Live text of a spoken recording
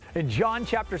In John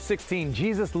chapter 16,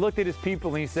 Jesus looked at his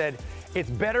people and he said, "It's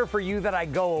better for you that I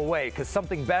go away because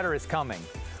something better is coming."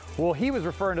 Well, he was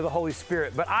referring to the Holy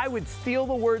Spirit, but I would steal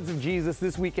the words of Jesus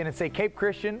this weekend and say, Cape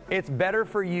Christian, it's better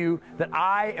for you that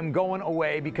I am going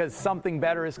away because something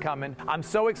better is coming. I'm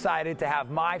so excited to have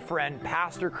my friend,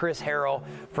 Pastor Chris Harrell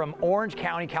from Orange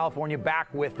County, California, back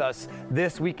with us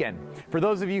this weekend. For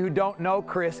those of you who don't know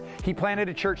Chris, he planted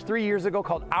a church 3 years ago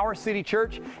called Our City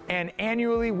Church, and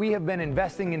annually we have been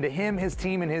investing into him, his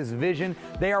team, and his vision.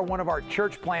 They are one of our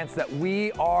church plants that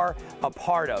we are a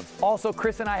part of. Also,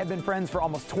 Chris and I have been friends for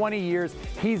almost 20 years.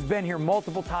 He's been here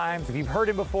multiple times. If you've heard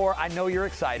him before, I know you're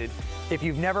excited. If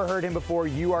you've never heard him before,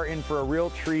 you are in for a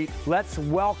real treat. Let's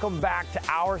welcome back to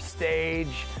our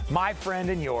stage, my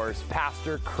friend and yours,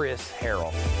 Pastor Chris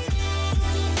Harrell.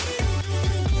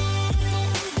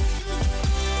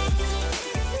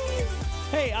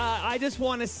 Hey, I just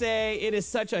want to say it is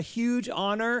such a huge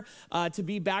honor to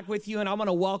be back with you, and I want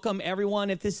to welcome everyone.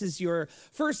 If this is your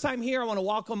first time here, I want to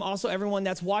welcome also everyone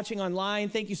that's watching online.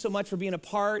 Thank you so much for being a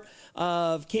part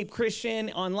of Cape Christian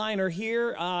online or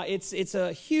here. It's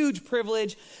a huge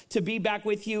privilege to be back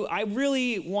with you. I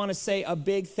really want to say a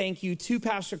big thank you to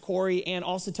Pastor Corey and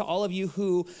also to all of you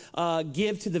who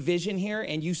give to the vision here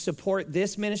and you support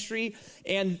this ministry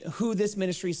and who this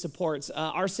ministry supports.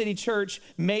 Our city church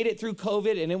made it through COVID,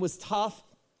 and it was tough.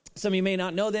 Some of you may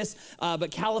not know this,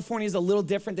 but California is a little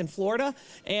different than Florida.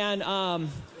 And I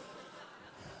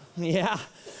know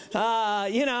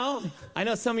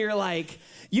some of you are like,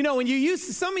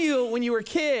 when you were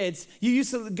kids, you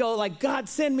used to go like, God,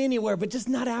 send me anywhere, but just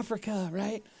not Africa,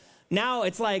 right? Now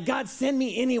it's like, God, send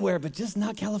me anywhere, but just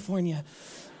not California.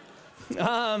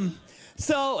 But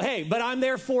I'm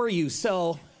there for you.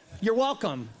 So you're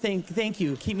welcome. Thank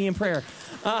you. Keep me in prayer.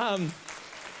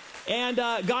 And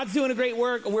God's doing a great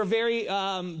work. We're very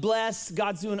blessed.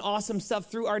 God's doing awesome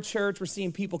stuff through our church. We're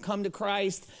seeing people come to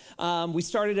Christ. We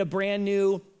started a brand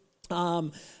new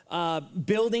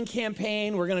building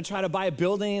campaign. We're going to try to buy a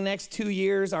building in the next 2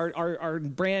 years. Our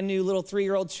brand new little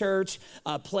 3-year-old church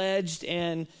pledged,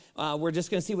 and we're just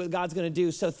going to see what God's going to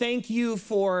do. So thank you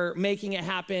for making it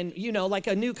happen. Like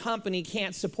a new company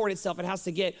can't support itself. It has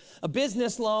to get a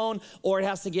business loan, or it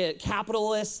has to get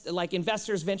capitalists, like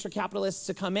investors, venture capitalists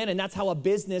to come in, and that's how a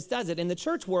business does it. In the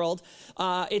church world,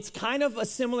 it's kind of a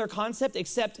similar concept,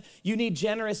 except you need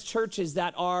generous churches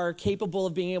that are capable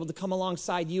of being able to come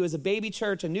alongside you as a baby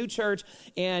church, a new church,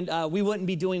 and we wouldn't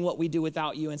be doing what we do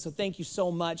without you. And so thank you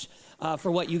so much for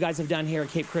what you guys have done here at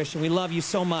Cape Christian. We love you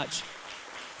so much.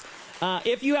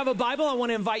 If you have a Bible, I want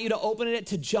to invite you to open it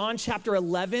to John chapter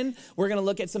 11. We're going to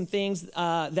look at some things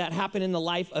that happen in the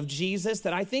life of Jesus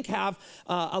that I think have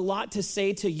a lot to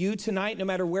say to you tonight, no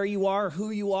matter where you are, or who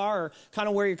you are, or kind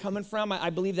of where you're coming from. I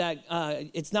believe that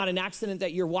it's not an accident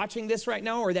that you're watching this right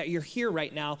now or that you're here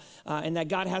right now, and that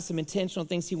God has some intentional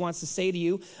things he wants to say to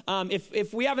you.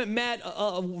 If we haven't met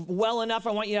well enough,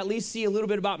 I want you to at least see a little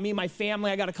bit about me, my family.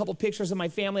 I got a couple pictures of my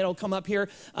family that'll come up here.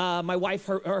 My wife,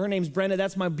 her name's Brenda.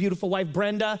 That's my beautiful wife,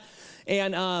 Brenda,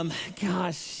 and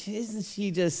gosh, isn't she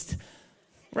just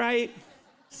right?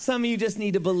 Some of you just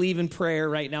need to believe in prayer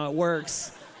right now. It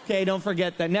works. Okay, don't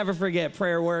forget that. Never forget,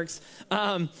 prayer works.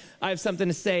 I have something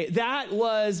to say. That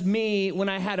was me when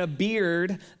I had a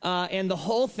beard and the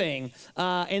whole thing.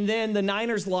 And then the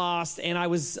Niners lost, and I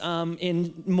was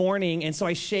in mourning, and so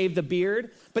I shaved the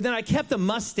beard. But then I kept the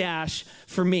mustache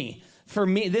for me. For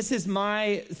me, this is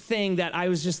my thing that I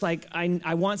was just like,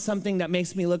 I want something that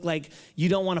makes me look like you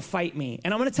don't want to fight me.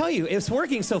 And I'm going to tell you, it's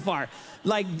working so far.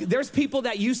 Like, there's people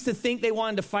that used to think they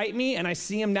wanted to fight me, and I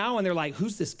see them now, and they're like,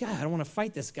 who's this guy? I don't want to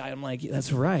fight this guy. I'm like, yeah,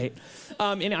 that's right.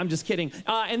 And I'm just kidding.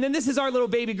 And then this is our little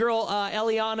baby girl,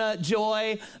 Eliana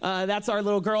Joy. That's our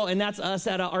little girl, and that's us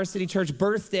at Our City Church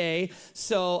birthday.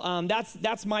 So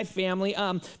that's my family.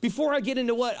 Before I get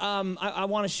into what I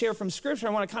want to share from Scripture,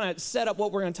 I want to kind of set up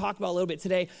what we're going to talk about a little bit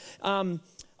today.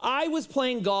 I was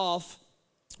playing golf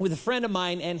with a friend of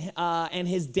mine and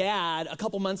his dad a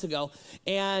couple months ago,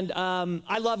 and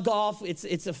I love golf.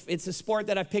 It's a sport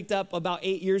that I picked up about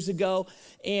 8 years ago,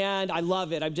 and I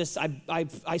love it.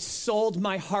 I sold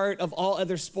my heart of all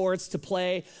other sports to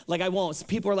play. Like, I won't. So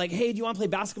people are like, "Hey, do you want to play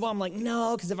basketball?" I'm like,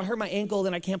 "No, because if I hurt my ankle,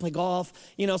 then I can't play golf."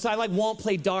 So I won't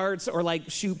play darts or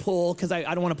shoot pool because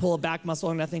I don't want to pull a back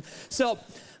muscle or nothing. So.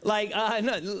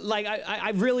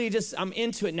 I really just, I'm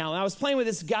into it now. And I was playing with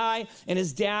this guy and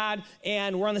his dad,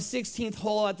 and we're on the 16th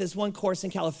hole at this one course in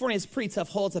California. It's a pretty tough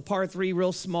hole. It's a par 3,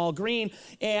 real small green.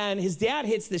 And his dad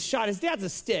hits this shot. His dad's a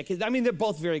stick. I mean, they're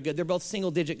both very good. They're both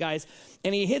single-digit guys.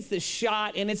 And he hits this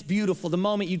shot, and it's beautiful. The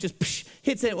moment you just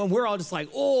hits it, and we're all just like,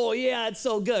 oh, yeah, it's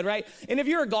so good, right? And if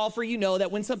you're a golfer, you know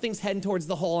that when something's heading towards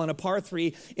the hole on a par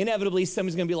 3, inevitably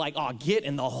somebody's going to be like, oh, get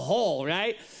in the hole,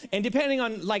 right? And depending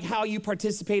on like how you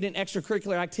participate in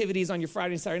extracurricular activities on your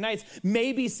Friday and Saturday nights,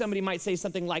 maybe somebody might say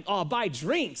something like, oh, buy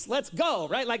drinks, let's go,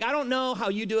 right? Like, I don't know how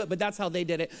you do it, but that's how they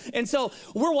did it. And so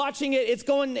we're watching it, it's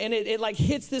going, and it like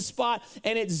hits this spot,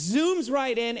 and it zooms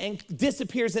right in and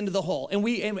disappears into the hole. And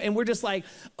we're just like,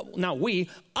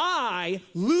 I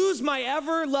lose my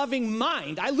ever-loving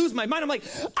mind. I lose my mind. I'm like,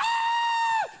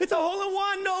 it's a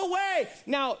hole-in-one, no way.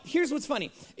 Now, here's what's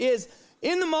funny, is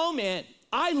in the moment,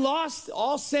 I lost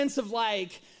all sense of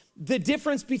like the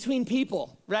difference between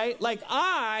people, right? Like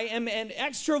I am an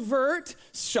extrovert,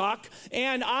 shock,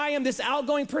 and I am this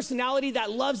outgoing personality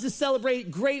that loves to celebrate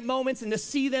great moments and to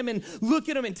see them and look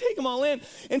at them and take them all in.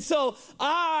 And so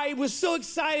I was so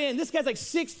excited, and this guy's like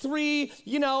 6'3",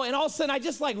 and all of a sudden I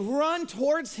just like run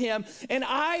towards him, and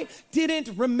I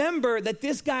didn't remember that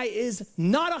this guy is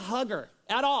not a hugger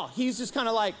at all. He's just kind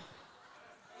of like,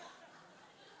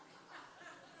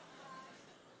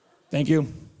 thank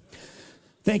you.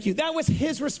 Thank you. That was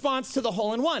his response to the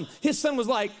hole-in-one. His son was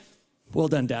like, well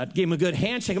done, Dad. Gave him a good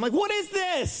handshake. I'm like, what is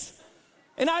this?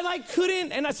 And I like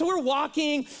couldn't, so we're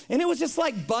walking, and it was just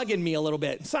like bugging me a little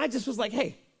bit. So I just was like,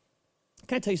 hey,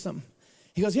 can I tell you something?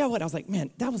 He goes, yeah, what? I was like, man,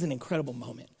 that was an incredible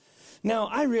moment. Now,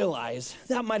 I realize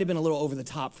that might have been a little over the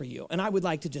top for you, and I would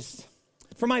like to just,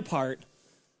 for my part,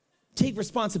 take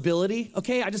responsibility,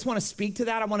 okay? I just want to speak to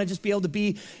that. I want to just be able to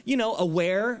be,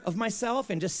 aware of myself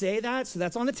and just say that. So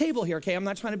that's on the table here, okay? I'm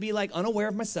not trying to be like unaware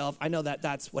of myself. I know that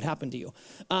that's what happened to you.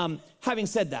 Having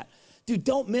said that, dude,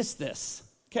 don't miss this,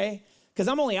 okay? Because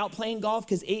I'm only out playing golf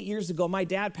because 8 years ago, my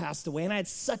dad passed away, and I had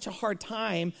such a hard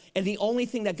time, and the only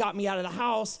thing that got me out of the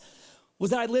house was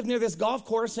that I lived near this golf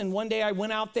course, and one day I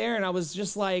went out there and I was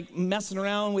just like messing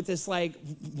around with this like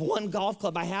one golf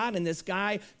club I had, and this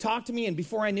guy talked to me, and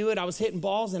before I knew it, I was hitting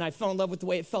balls, and I fell in love with the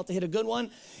way it felt to hit a good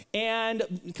one, and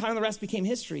kind of the rest became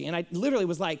history. And I literally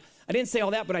was like, I didn't say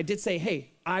all that, but I did say, hey,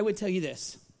 I would tell you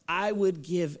this. I would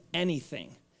give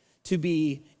anything to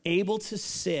be able to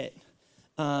sit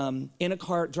in a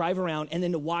car, drive around, and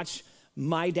then to watch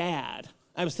my dad,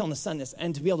 I was telling the son this,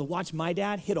 and to be able to watch my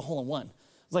dad hit a hole-in-one.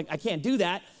 Like, I can't do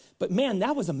that, but man,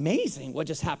 that was amazing what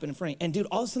just happened in front of me. And dude,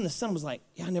 all of a sudden the son was like,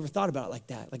 yeah, I never thought about it like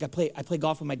that. Like I play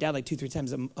golf with my dad like 2-3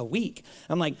 times a week.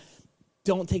 I'm like,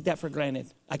 don't take that for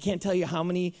granted. I can't tell you how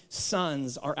many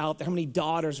sons are out there, how many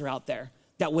daughters are out there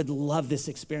that would love this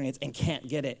experience and can't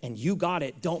get it. And you got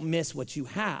it. Don't miss what you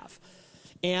have.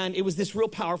 And it was this real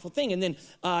powerful thing. And then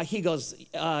he goes,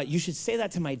 you should say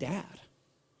that to my dad.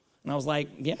 And I was like,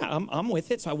 yeah, I'm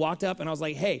with it. So I walked up and I was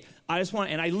like, hey, I just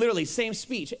want, and I literally, same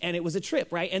speech, and it was a trip,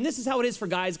 right? And this is how it is for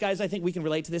guys. Guys, I think we can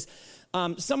relate to this.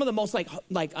 Some of the most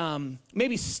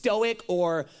maybe stoic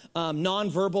or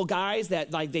nonverbal guys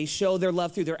that like they show their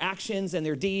love through their actions and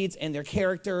their deeds and their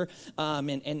character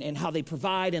and how they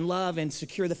provide and love and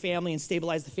secure the family and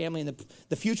stabilize the family and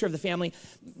the future of the family.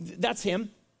 That's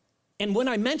him. And when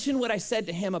I mentioned what I said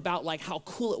to him about like how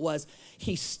cool it was,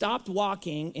 he stopped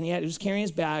walking and he was carrying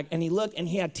his bag, and he looked and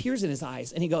he had tears in his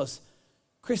eyes, and he goes,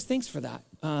 Chris, thanks for that.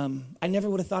 I never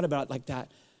would have thought about it like that.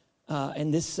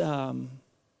 And this,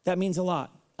 that means a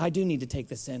lot. I do need to take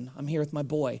this in. I'm here with my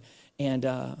boy. And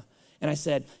I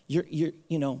said,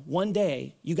 one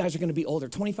day you guys are going to be older,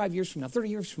 25 years from now, 30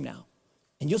 years from now,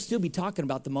 and you'll still be talking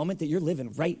about the moment that you're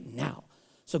living right now.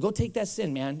 So go take that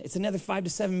sin, man. It's another 5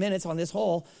 to 7 minutes on this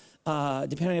hole,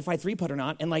 depending on if I 3-putt or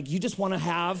not. And like, you just want to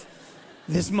have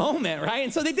this moment, right?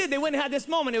 And so they did. They went and had this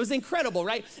moment. It was incredible,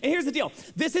 right? And here's the deal.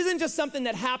 This isn't just something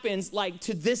that happens like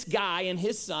to this guy and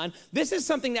his son. This is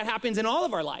something that happens in all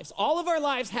of our lives. All of our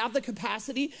lives have the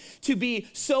capacity to be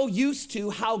so used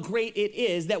to how great it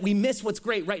is that we miss what's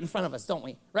great right in front of us, don't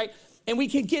we? Right? And we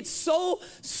can get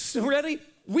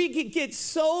we could get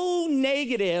so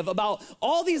negative about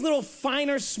all these little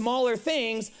finer, smaller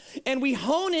things, and we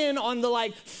hone in on the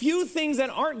like few things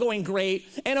that aren't going great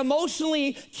and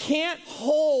emotionally can't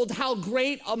hold how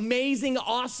great, amazing,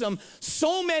 awesome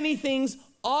so many things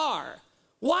are.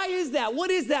 Why is that? What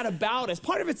is that about us?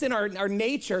 Part of it's in our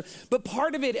nature, but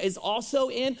part of it is also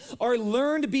in our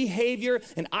learned behavior,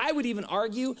 and I would even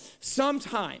argue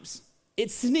sometimes it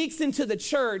sneaks into the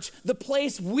church, the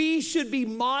place we should be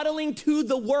modeling to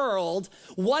the world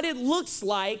what it looks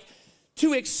like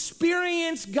to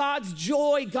experience God's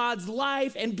joy, God's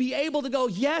life, and be able to go,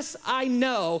 yes, I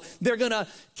know they're gonna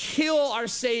kill our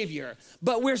Savior,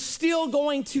 but we're still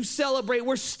going to celebrate,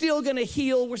 we're still gonna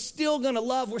heal, we're still gonna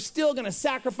love, we're still gonna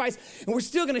sacrifice, and we're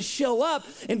still gonna show up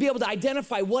and be able to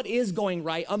identify what is going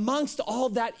right amongst all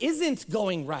that isn't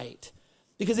going right.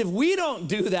 Because if we don't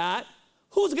do that,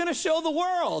 who's going to show the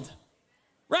world?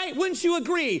 Right? Wouldn't you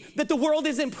agree that the world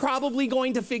isn't probably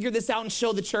going to figure this out and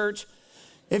show the church?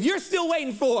 If you're still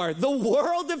waiting for the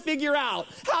world to figure out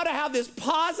how to have this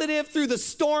positive through the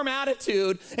storm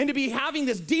attitude and to be having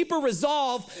this deeper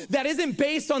resolve that isn't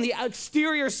based on the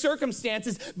exterior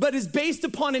circumstances, but is based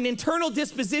upon an internal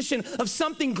disposition of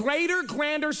something greater,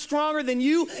 grander, stronger than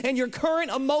you and your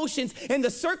current emotions and the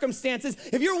circumstances,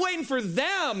 if you're waiting for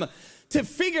them to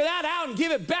figure that out and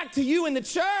give it back to you in the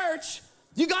church,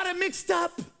 you got it mixed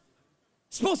up.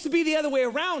 It's supposed to be the other way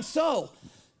around. So,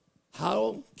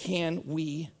 how can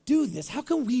we do this? How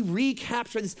can we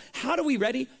recapture this? How do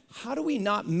we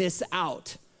not miss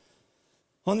out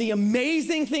on the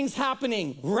amazing things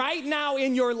happening right now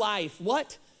in your life?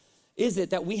 What is it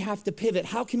that we have to pivot?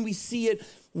 How can we see it?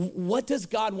 What does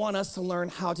God want us to learn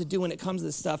how to do when it comes to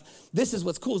this stuff? This is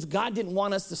what's cool, is God didn't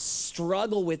want us to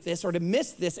struggle with this or to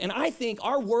miss this. And I think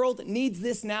our world needs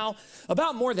this now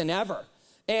about more than ever.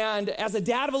 And as a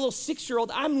dad of a little 6-year-old,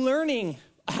 I'm learning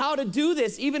how to do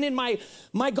this. Even in my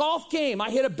golf game, I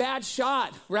hit a bad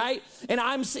shot, right? And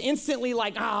I'm instantly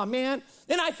like, man.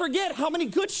 Then I forget how many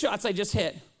good shots I just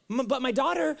hit. But my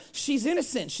daughter, she's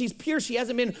innocent. She's pure. She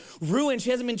hasn't been ruined. She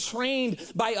hasn't been trained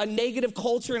by a negative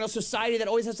culture in a society that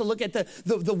always has to look at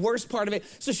the worst part of it.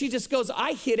 So she just goes,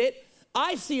 I hit it.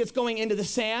 I see it's going into the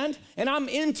sand. And I'm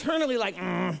internally like,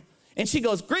 And she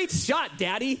goes, great shot,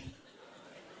 Daddy.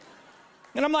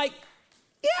 And I'm like,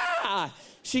 yeah.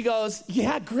 She goes,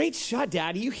 yeah, great shot,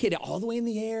 Daddy. You hit it all the way in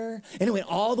the air, and it went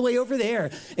all the way over there.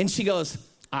 And she goes,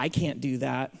 I can't do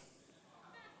that.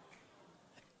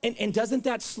 And doesn't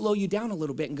that slow you down a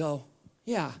little bit and go,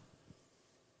 yeah,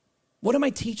 what am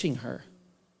I teaching her?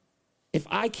 If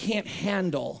I can't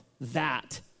handle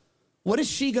that, what is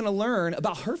she going to learn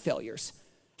about her failures?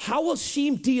 How will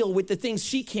she deal with the things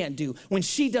she can't do when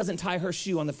she doesn't tie her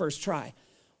shoe on the first try?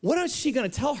 What is she going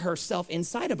to tell herself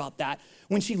inside about that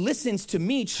when she listens to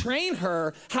me train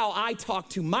her how I talk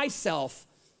to myself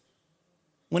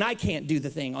when I can't do the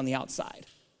thing on the outside?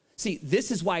 See,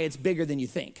 this is why it's bigger than you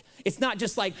think. It's not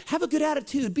just like, have a good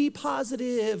attitude, be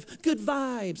positive, good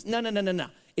vibes. No.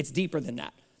 It's deeper than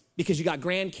that, because you got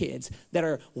grandkids that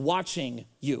are watching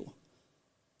you.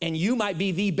 And you might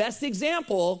be the best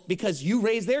example because you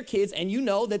raise their kids and you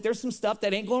know that there's some stuff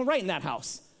that ain't going right in that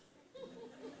house.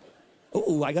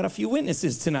 Ooh, I got a few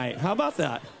witnesses tonight. How about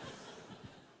that?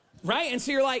 Right? And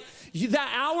so you're like,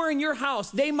 that hour in your house,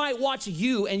 they might watch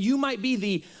you and you might be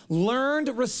the learned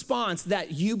response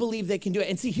that you believe they can do it.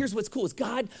 And see, here's what's cool is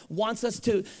God wants us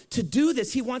to do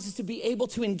this. He wants us to be able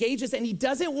to engage us, and he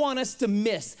doesn't want us to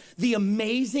miss the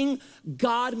amazing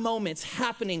God moments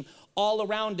happening all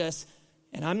around us.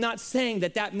 And I'm not saying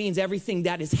that means everything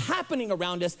that is happening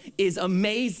around us is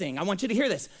amazing. I want you to hear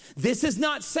this. This is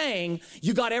not saying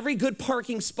you got every good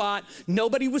parking spot,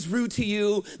 nobody was rude to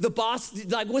you, the boss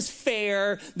was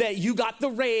fair, that you got the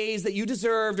raise that you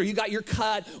deserved, or you got your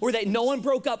cut, or that no one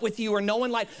broke up with you, or no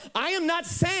one lied. I am not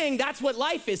saying that's what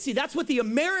life is. See, that's what the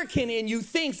American in you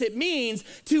thinks it means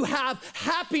to have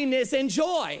happiness and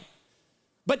joy.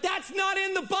 But that's not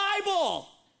in the Bible.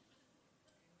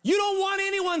 You don't want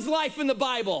anyone's life in the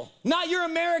Bible. Not your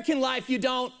American life, you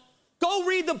don't. Go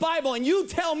read the Bible and you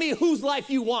tell me whose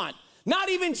life you want. Not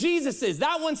even Jesus's.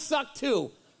 That one sucked too.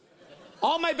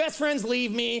 All my best friends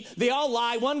leave me. They all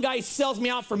lie. One guy sells me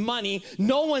out for money.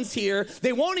 No one's here.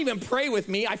 They won't even pray with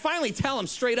me. I finally tell them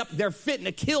straight up they're fitting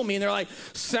to kill me. And they're like,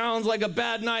 sounds like a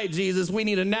bad night, Jesus. We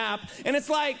need a nap. And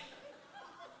it's like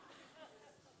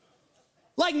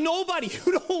nobody,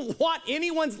 you don't want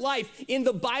anyone's life in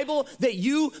the Bible that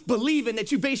you believe in,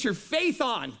 that you base your faith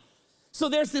on. So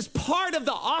there's this part of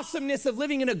the awesomeness of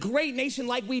living in a great nation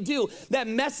like we do that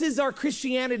messes our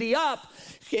Christianity up.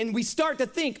 And we start to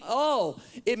think,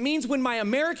 it means when my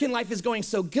American life is going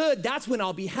so good, that's when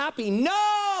I'll be happy.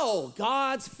 No!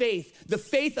 God's faith, the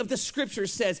faith of the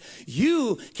scriptures says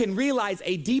you can realize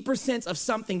a deeper sense of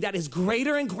something that is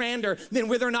greater and grander than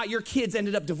whether or not your kids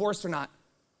ended up divorced or not.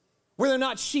 Whether or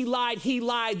not she lied, he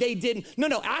lied, they didn't.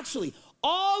 No, actually,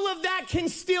 all of that can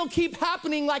still keep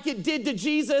happening like it did to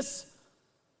Jesus.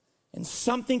 And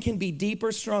something can be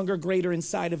deeper, stronger, greater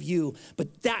inside of you.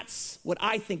 But that's what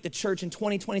I think the church in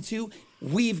 2022,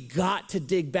 we've got to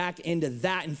dig back into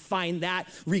that and find that,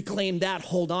 reclaim that,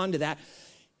 hold on to that.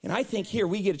 And I think here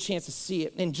we get a chance to see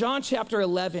it. In John chapter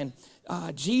 11,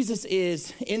 Jesus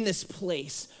is in this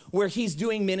place where he's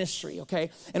doing ministry, okay?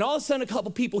 And all of a sudden, a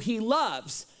couple people he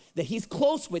loves, that he's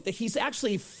close with, that he's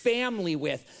actually family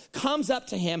with, comes up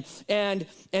to him and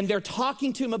they're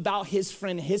talking to him about his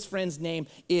friend. His friend's name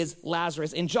is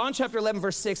Lazarus. In John chapter 11,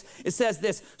 verse 6, it says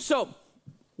this: so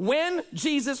when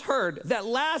Jesus heard that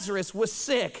Lazarus was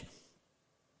sick,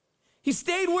 He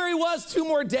stayed where he was 2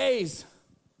 more days.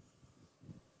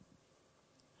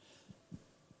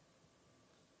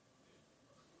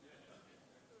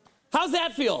 How's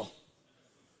that feel?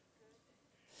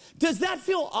 Does that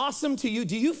feel awesome to you?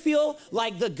 Do you feel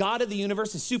like the God of the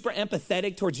universe is super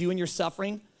empathetic towards you and your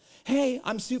suffering? Hey,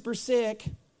 I'm super sick.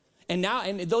 And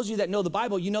those of you that know the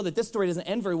Bible, you know that this story doesn't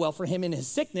end very well for him in his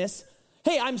sickness.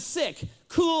 Hey, I'm sick.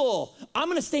 Cool. I'm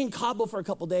going to stay in Cabo for a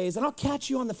couple days, and I'll catch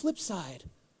you on the flip side.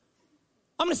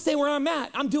 I'm going to stay where I'm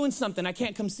at. I'm doing something. I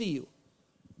can't come see you.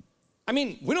 I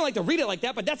mean, we don't like to read it like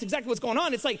that, but that's exactly what's going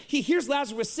on. It's like he hears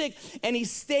Lazarus was sick, and he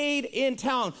stayed in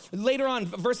town. Later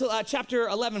on, chapter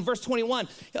 11, verse 21,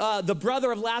 the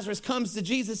brother of Lazarus comes to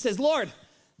Jesus and says, Lord,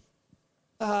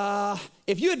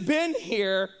 if you had been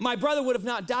here, my brother would have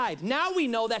not died. Now we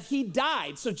know that he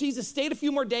died. So Jesus stayed a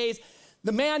few more days.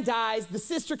 The man dies. The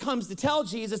sister comes to tell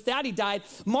Jesus that he died.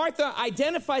 Martha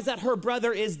identifies that her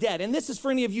brother is dead. And this is for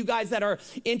any of you guys that are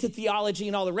into theology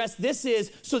and all the rest. This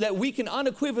is so that we can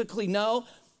unequivocally know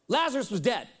Lazarus was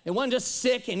dead. It wasn't just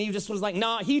sick and he just was like,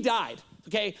 nah, he died.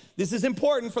 Okay, this is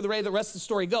important for the way the rest of the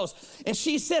story goes. And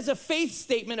she says a faith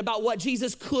statement about what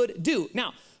Jesus could do.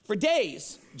 Now, for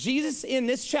days, Jesus in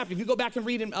this chapter, if you go back and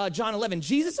read in John 11,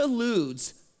 Jesus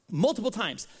alludes multiple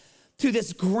times to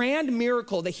this grand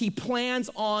miracle that he plans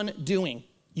on doing.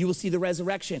 You will see the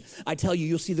resurrection. I tell you,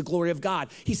 you'll see the glory of God.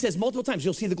 He says multiple times,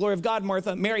 you'll see the glory of God,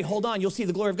 Martha. Mary, hold on, you'll see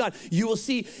the glory of God. You will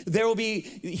see, there will be,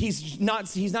 he's not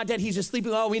dead, he's just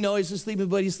sleeping. Oh, we know he's just sleeping,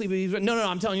 but he's sleeping. No,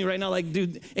 I'm telling you right now, like,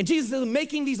 dude. And Jesus is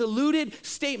making these alluded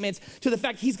statements to the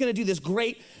fact he's gonna do this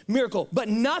great miracle. But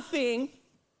nothing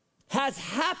has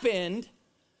happened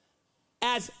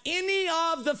as any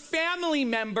of the family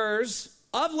members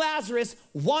of Lazarus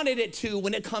wanted it to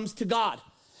when it comes to God.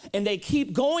 And they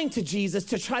keep going to Jesus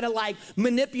to try to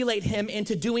manipulate him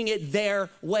into doing it their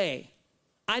way.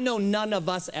 I know none of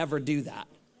us ever do that.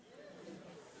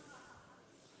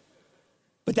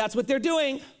 But that's what they're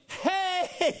doing.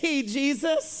 Hey,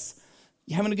 Jesus,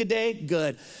 you having a good day?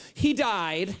 Good. He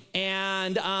died,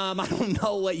 and I don't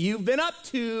know what you've been up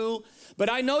to, but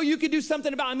I know you could do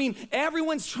something about it. I mean,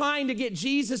 everyone's trying to get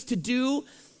Jesus to do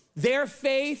their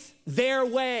faith their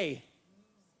way.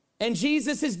 And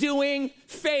Jesus is doing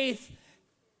faith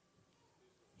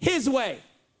his way.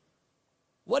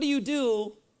 What do you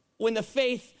do when the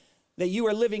faith that you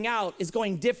are living out is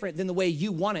going different than the way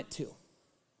you want it to?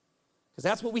 Because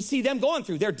that's what we see them going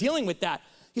through. They're dealing with that.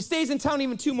 He stays in town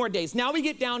even 2 more days. Now we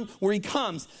get down where he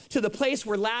comes to the place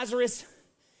where Lazarus,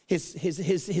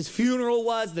 his funeral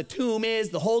was, the tomb is,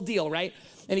 the whole deal, right?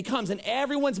 And he comes and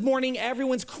everyone's mourning,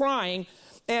 everyone's crying.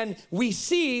 And we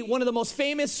see one of the most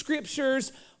famous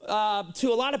scriptures to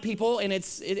a lot of people, and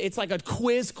it's like a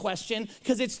quiz question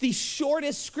because it's the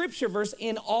shortest scripture verse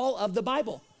in all of the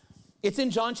Bible. It's in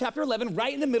John chapter 11,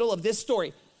 right in the middle of this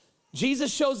story.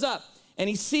 Jesus shows up and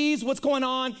he sees what's going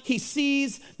on. He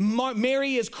sees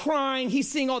Mary is crying.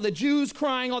 He's seeing all the Jews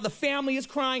crying. All the family is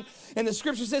crying. And the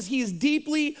scripture says he is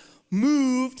deeply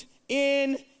moved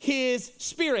in his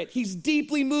spirit. He's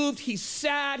deeply moved. He's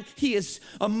sad. He is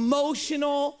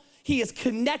emotional. He is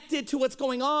connected to what's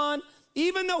going on.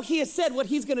 Even though he has said what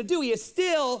he's going to do, he is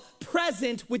still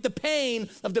present with the pain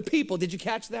of the people. Did you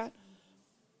catch that?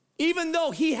 Even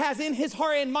though he has in his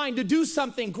heart and mind to do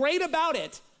something great about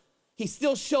it, he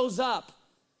still shows up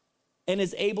and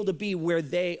is able to be where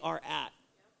they are at.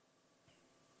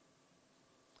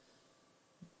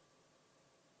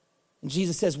 And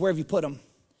Jesus says, where have you put him?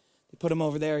 They put him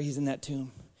over there. He's in that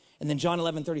tomb. And then John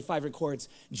 11:35 records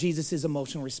Jesus'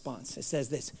 emotional response. It says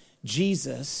this,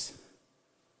 Jesus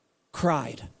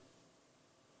cried.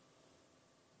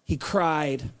 He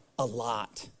cried a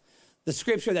lot. The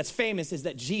scripture that's famous is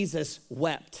that Jesus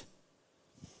wept.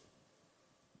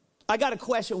 I got a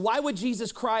question. Why would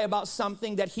Jesus cry about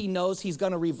something that he knows he's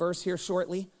going to reverse here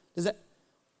shortly? Has that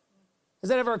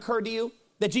ever occurred to you?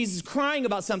 That Jesus is crying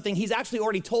about something he's actually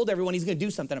already told everyone he's going to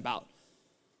do something about.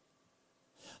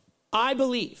 I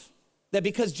believe that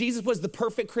because Jesus was the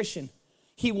perfect Christian,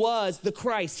 he was the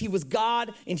Christ. He was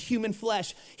God in human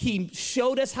flesh. He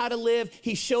showed us how to live.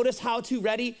 He showed us how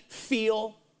to,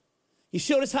 feel. He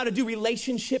showed us how to do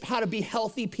relationship, how to be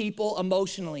healthy people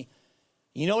emotionally.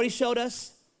 You know what he showed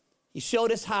us? He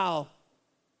showed us how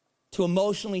to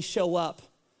emotionally show up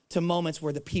to moments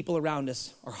where the people around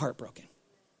us are heartbroken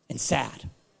and sad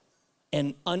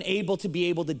and unable to be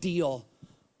able to deal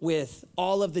with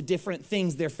all of the different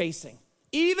things they're facing.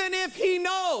 Even if he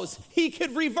knows he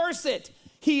could reverse it,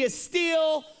 he is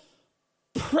still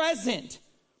present.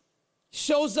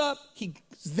 Shows up, he's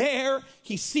there,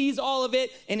 he sees all of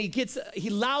it, and he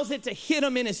allows it to hit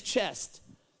him in his chest.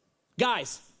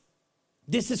 Guys,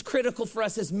 This is critical for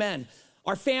us as men.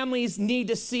 Our families need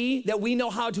to see that we know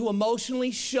how to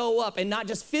emotionally show up and not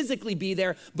just physically be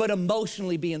there, but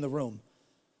emotionally be in the room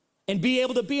and be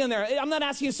able to be in there. I'm not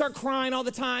asking you to start crying all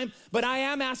the time, but I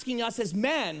am asking us as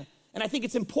men, and I think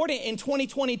it's important in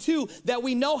 2022 that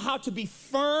we know how to be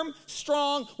firm,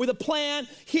 strong, with a plan.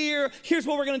 Here's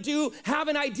what we're gonna do, have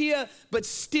an idea, but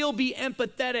still be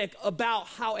empathetic about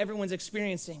how everyone's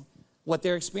experiencing what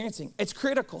they're experiencing. It's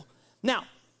critical. Now,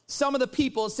 some of the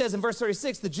people, it says in verse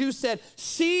 36, the Jews said,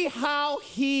 see how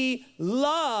he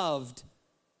loved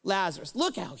Lazarus.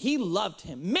 Look how he loved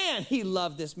him. Man, he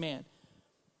loved this man.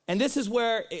 And this is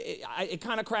where it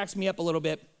kind of cracks me up a little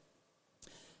bit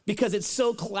because it's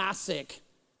so classic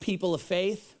people of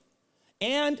faith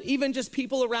and even just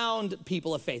people around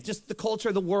people of faith, just the culture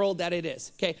of the world that it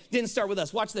is. Okay, didn't start with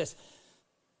us. Watch this.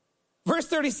 Verse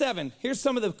 37, here's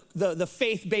some of the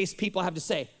faith-based people have to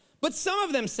say. But some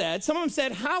of them said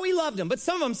how he loved him. But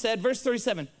some of them said, verse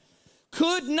 37,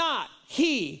 could not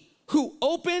he who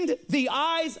opened the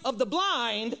eyes of the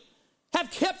blind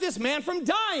have kept this man from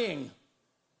dying?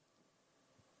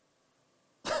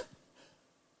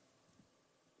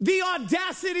 The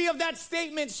audacity of that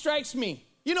statement strikes me.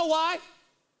 You know why?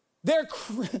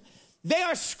 They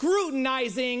are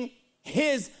scrutinizing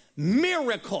his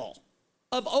miracle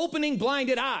of opening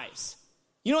blinded eyes.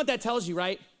 You know what that tells you,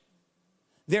 right?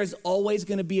 There's always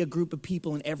gonna be a group of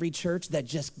people in every church that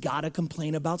just gotta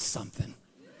complain about something.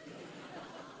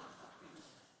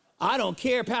 I don't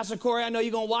care, Pastor Corey, I know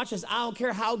you're gonna watch this. I don't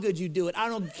care how good you do it. I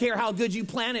don't care how good you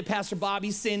plan it, Pastor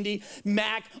Bobby, Cindy,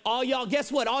 Mac, all y'all.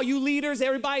 Guess what? All you leaders,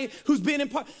 everybody who's been in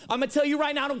part, I'm gonna tell you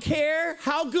right now, I don't care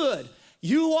how good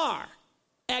you are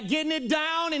at getting it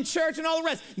down in church and all the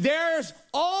rest. There's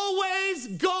always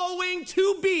going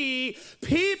to be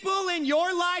people in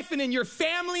your life and in your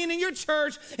family and in your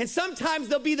church, and sometimes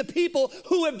they'll be the people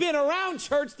who have been around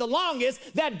church the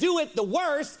longest that do it the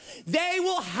worst. They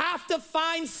will have to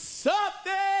find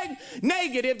something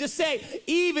negative to say,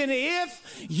 even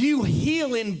if you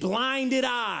heal in blinded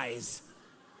eyes.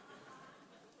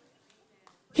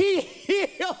 He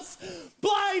heals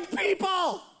blind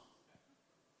people.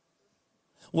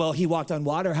 Well, he walked on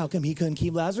water. How come he couldn't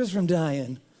keep Lazarus from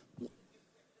dying?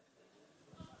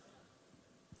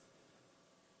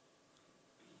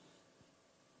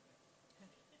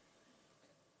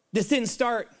 This didn't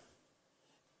start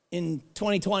in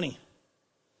 2020.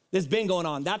 This has been going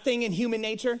on. That thing in human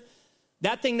nature,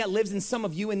 that thing that lives in some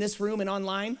of you in this room and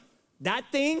online, that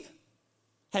thing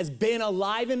has been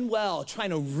alive and well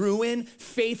trying to ruin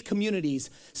faith communities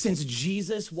since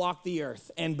Jesus walked the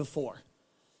earth and before.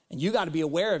 And you got to be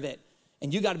aware of it.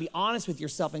 And you got to be honest with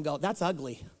yourself and go, that's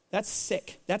ugly. That's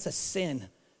sick. That's a sin.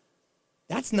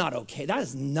 That's not okay. That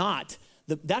is not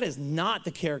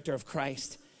the character of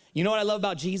Christ. You know what I love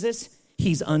about Jesus?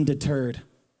 He's undeterred.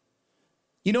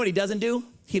 You know what he doesn't do?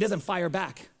 He doesn't fire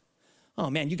back. Oh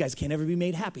man, you guys can't ever be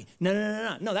made happy.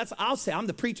 No. I'll say, I'm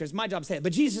the preacher. It's my job to say it.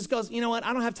 But Jesus goes, you know what?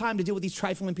 I don't have time to deal with these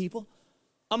trifling people.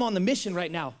 I'm on the mission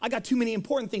right now. I got too many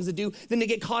important things to do than to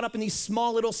get caught up in these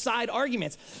small little side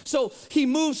arguments. So he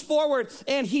moves forward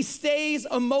and he stays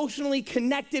emotionally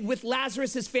connected with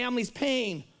Lazarus' family's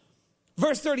pain.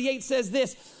 Verse 38 says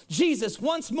this, Jesus,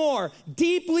 once more,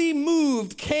 deeply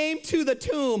moved, came to the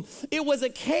tomb. It was a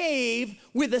cave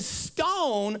with a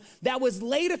stone that was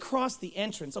laid across the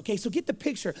entrance. Okay, so get the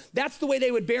picture. That's the way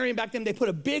they would bury him back then. They put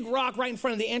a big rock right in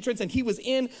front of the entrance and he was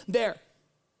in there.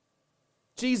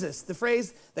 Jesus, the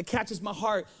phrase that catches my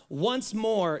heart, once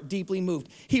more deeply moved.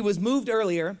 He was moved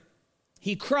earlier.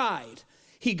 He cried.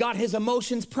 He got his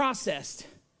emotions processed.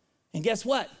 And guess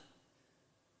what?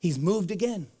 He's moved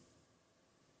again.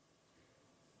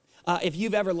 If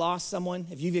you've ever lost someone,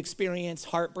 if you've experienced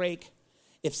heartbreak,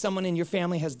 if someone in your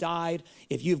family has died,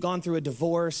 if you've gone through a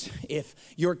divorce, if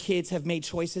your kids have made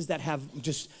choices that have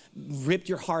just ripped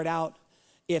your heart out,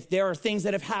 if there are things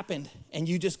that have happened and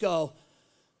you just go,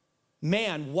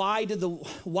 man, why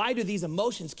do these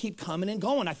emotions keep coming and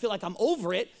going? I feel like I'm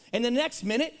over it, and the next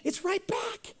minute, it's right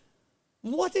back.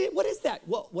 What is that?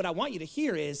 Well, what I want you to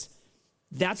hear is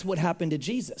that's what happened to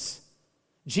Jesus.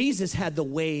 Jesus had the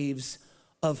waves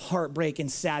of heartbreak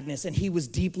and sadness, and he was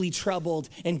deeply troubled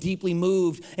and deeply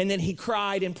moved, and then he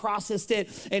cried and processed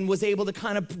it and was able to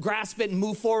kind of grasp it and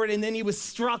move forward, and then he was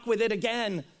struck with it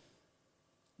again.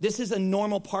 This is a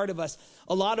normal part of us.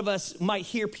 A lot of us might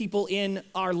hear people in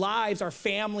our lives, our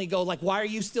family go like, why are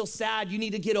you still sad? You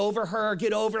need to get over her,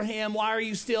 get over him. Why are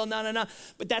you still, no.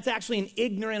 But that's actually an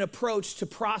ignorant approach to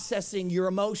processing your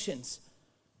emotions.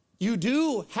 You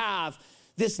do have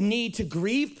this need to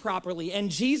grieve properly. And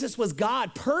Jesus was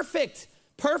God, perfect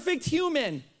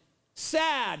human,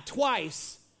 sad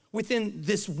twice, within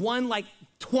this one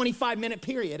 25-minute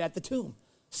period at the tomb.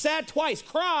 Sat twice,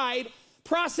 cried,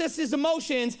 processed his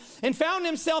emotions, and found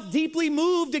himself deeply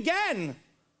moved again.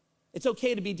 It's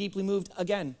okay to be deeply moved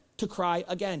again, to cry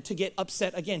again, to get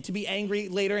upset again, to be angry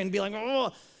later and be like,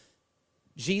 oh.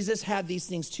 Jesus had these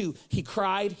things too. He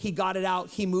cried, he got it out,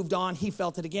 he moved on, he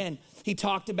felt it again. He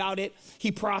talked about it,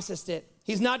 he processed it.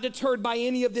 He's not deterred by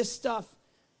any of this stuff.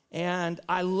 And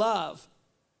I love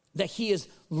that he is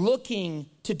looking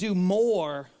to do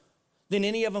more than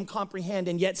any of them comprehend,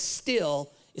 and yet still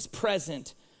is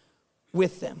present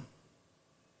with them.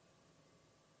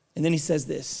 And then he says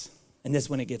this, and this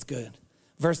when it gets good.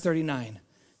 Verse 39,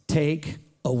 take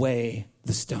away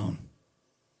the stone.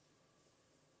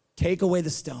 Take away the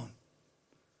stone.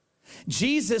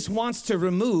 Jesus wants to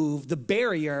remove the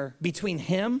barrier between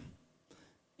him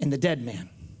and the dead man.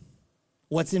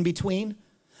 What's in between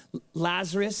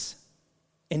Lazarus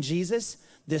and Jesus?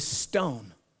 This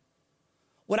stone.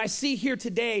 What I see here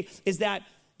today is that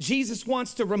Jesus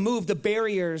wants to remove the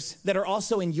barriers that are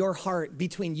also in your heart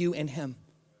between you and him.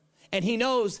 And he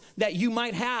knows that you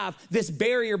might have this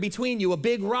barrier between you, a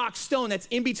big rock stone that's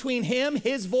in between him,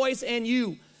 his voice, and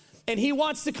you. And he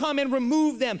wants to come and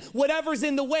remove them. Whatever's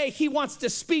in the way, he wants to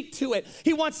speak to it.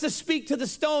 He wants to speak to the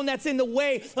stone that's in the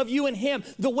way of you and him,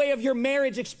 the way of your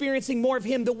marriage, experiencing more of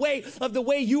him, the way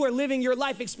you are living your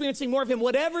life, experiencing more of him.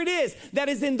 Whatever it is that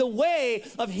is in the way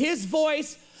of his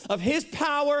voice, of his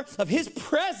power, of his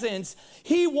presence,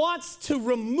 he wants to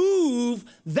remove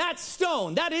that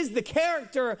stone. That is the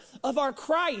character of our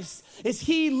Christ, is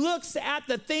he looks at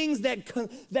the things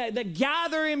that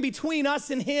gather in between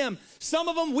us and him. Some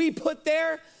of them we put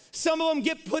there, some of them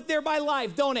get put there by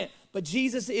life, don't it? But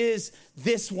Jesus is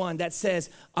this one that says,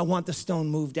 I want the stone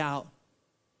moved out.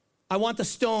 I want the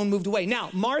stone moved away. Now,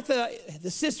 Martha,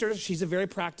 the sister, she's a very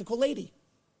practical lady.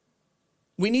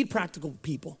 We need practical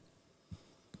people.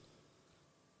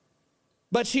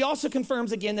 But she also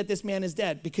confirms again that this man is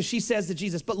dead, because she says to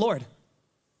Jesus, but Lord,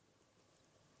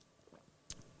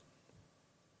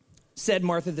 said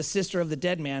Martha, the sister of the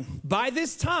dead man, by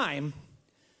this time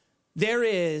there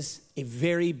is a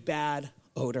very bad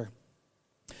odor,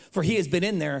 for he has been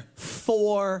in there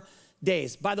 4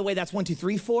 days. By the way, that's 1, 2,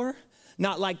 3, 4.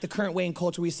 Not like the current way in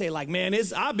culture we say man,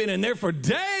 I've been in there for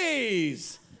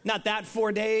days. Not that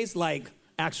 4 days,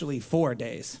 actually 4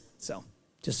 days. So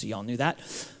just so y'all knew that.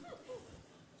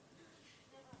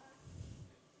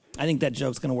 I think that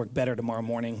joke's gonna work better tomorrow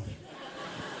morning.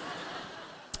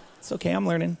 It's okay, I'm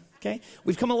learning, okay?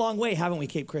 We've come a long way, haven't we,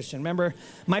 Cape Christian? Remember,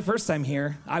 my first time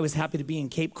here, I was happy to be in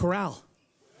Cape Coral.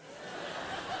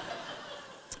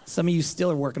 Some of you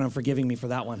still are working on forgiving me for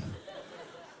that one.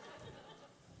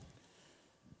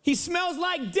 He smells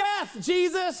like death,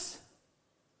 Jesus.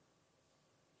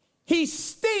 He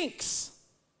stinks.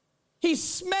 He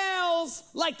smells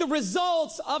like the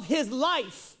results of his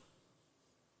life.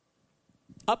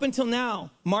 Up until now,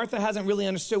 Martha hasn't really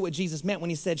understood what Jesus meant when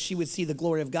he said she would see the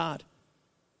glory of God.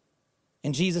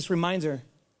 And Jesus reminds her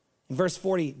in verse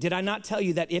 40, did I not tell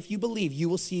you that if you believe, you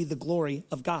will see the glory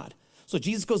of God? So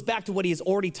Jesus goes back to what he has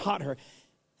already taught her.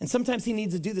 And sometimes he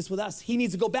needs to do this with us. He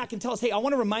needs to go back and tell us, hey, I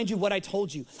want to remind you what I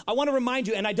told you. I want to remind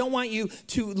you, and I don't want you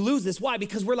to lose this. Why?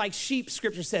 Because we're like sheep,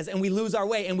 scripture says, and we lose our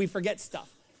way and we forget stuff.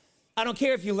 I don't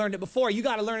care if you learned it before. You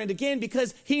got to learn it again,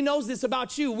 because he knows this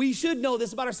about you. We should know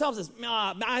this about ourselves.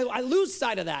 I lose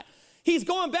sight of that. He's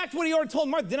going back to what he already told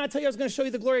Martha. Didn't I tell you I was going to show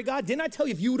you the glory of God? Didn't I tell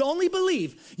you if you would only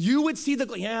believe, you would see the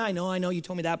glory? Yeah, I know you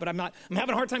told me that, but I'm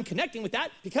having a hard time connecting with that,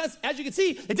 because as you can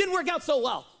see, it didn't work out so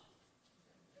well.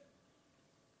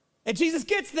 And Jesus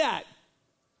gets that.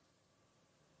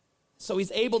 So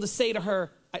he's able to say to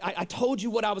her, I told you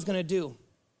what I was going to do.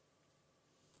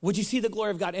 Would you see the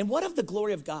glory of God? And what of the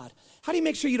glory of God? How do you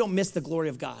make sure you don't miss the glory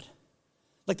of God?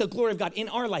 Like the glory of God in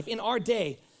our life, in our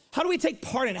day. How do we take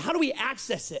part in it? How do we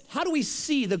access it? How do we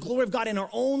see the glory of God in our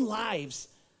own lives?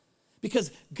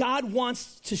 Because God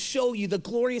wants to show you the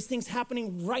glorious things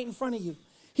happening right in front of you.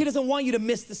 He doesn't want you to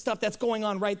miss the stuff that's going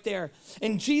on right there.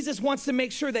 And Jesus wants to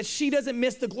make sure that she doesn't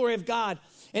miss the glory of God.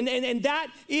 And that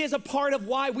is a part of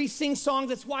why we sing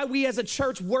songs. It's why we as a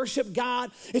church worship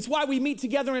God. It's why we meet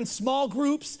together in small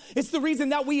groups. It's the reason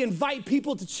that we invite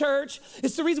people to church.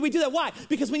 It's the reason we do that. Why?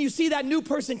 Because when you see that new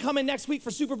person come in next week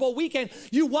for Super Bowl weekend,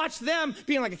 you watch them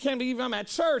being like, I can't believe I'm at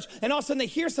church. And all of a sudden they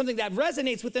hear something that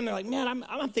resonates with them. They're like, man,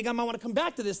 I think I might want to come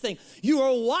back to this thing. You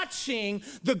are watching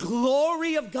the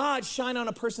glory of God shine on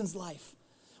a person's life.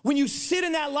 When you sit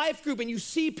in that life group and you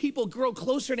see people grow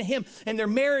closer to him and their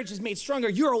marriage is made stronger,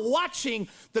 you're watching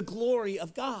the glory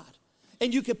of God.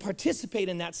 And you can participate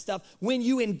in that stuff when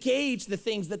you engage the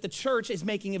things that the church is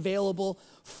making available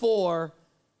for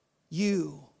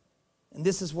you. And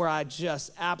this is where I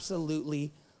just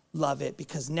absolutely love it,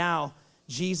 because now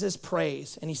Jesus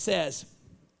prays and he says,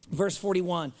 verse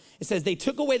 41, it says, they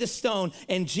took away the stone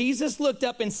and Jesus looked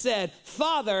up and said,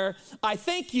 Father, I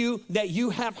thank you that you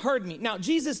have heard me. Now,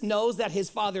 Jesus knows that his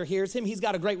Father hears him. He's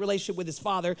got a great relationship with his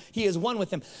Father. He is one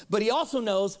with him. But he also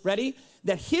knows, ready,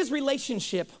 that his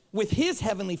relationship with his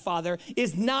heavenly Father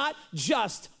is not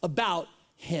just about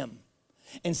him.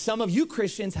 And some of you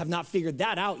Christians have not figured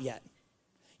that out yet.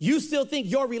 You still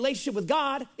think your relationship with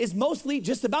God is mostly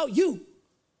just about you,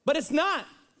 but it's not.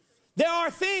 There are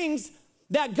things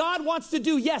that God wants to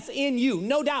do, yes, in you,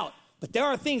 no doubt. But there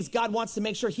are things God wants to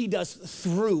make sure he does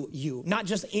through you, not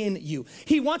just in you.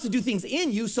 He wants to do things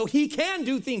in you so he can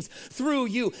do things through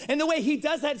you. And the way he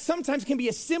does that sometimes can be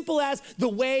as simple as the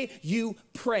way you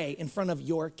pray in front of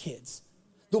your kids.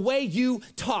 The way you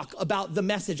talk about the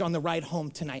message on the ride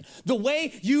home tonight. The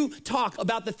way you talk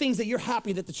about the things that you're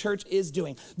happy that the church is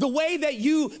doing. The way that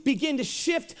you begin to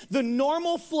shift the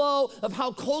normal flow of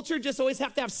how culture just always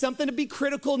have to have something to be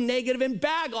critical, negative, and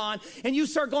bag on. And you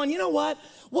start going, you know what?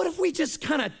 What if we just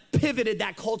kind of pivoted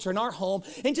that culture in our home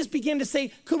and just begin to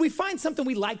say, could we find something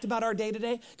we liked about our day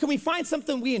today? Could we find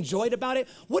something we enjoyed about it?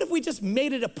 What if we just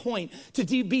made it a point to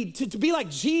be like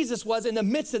Jesus was in the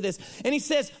midst of this? And he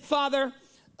says, Father,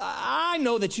 I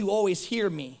know that you always hear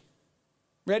me.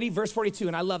 Ready? Verse 42,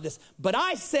 and I love this. But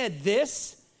I said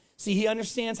this. See, he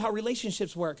understands how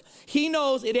relationships work. He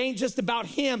knows it ain't just about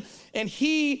him, and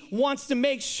he wants to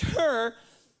make sure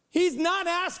he's not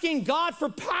asking God for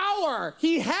power.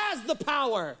 He has the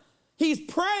power. He's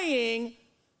praying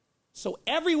so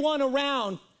everyone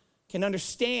around can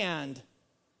understand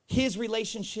his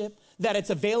relationship, that it's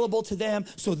available to them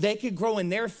so they could grow in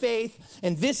their faith.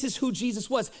 And this is who Jesus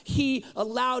was. He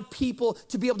allowed people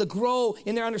to be able to grow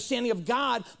in their understanding of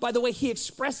God by the way he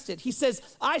expressed it. He says,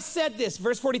 I said this,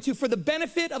 verse 42, for the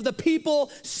benefit of the people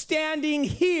standing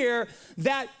here,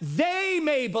 that they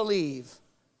may believe.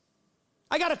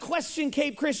 I got a question,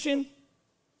 Cape Christian.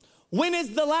 When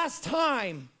is the last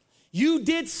time you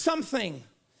did something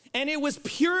and it was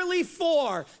purely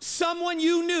for someone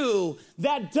you knew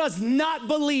that does not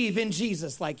believe in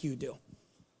Jesus like you do?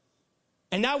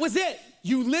 And that was it.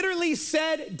 You literally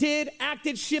said, did,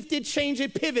 acted, shifted, changed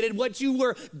it, pivoted what you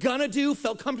were gonna do,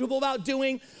 felt comfortable about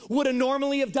doing, would have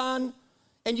normally have done.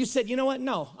 And you said, you know what?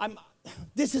 No,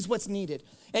 this is what's needed.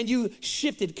 And you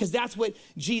shifted, because that's what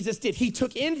Jesus did. He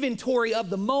took inventory of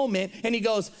the moment and he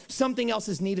goes, something else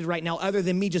is needed right now other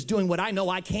than me just doing what I know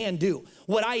I can do,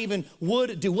 what I even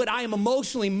would do, what I am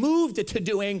emotionally moved to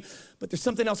doing, but there's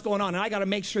something else going on. And I got to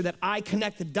make sure that I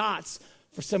connect the dots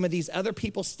for some of these other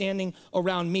people standing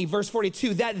around me. Verse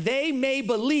 42, that they may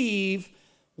believe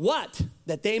what?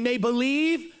 That they may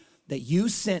believe that you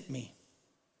sent me,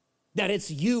 that it's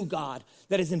you, God,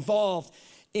 that is involved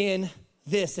in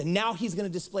this. And now he's going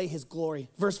to display his glory.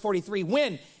 Verse 43,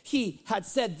 when he had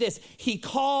said this, he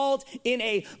called in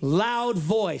a loud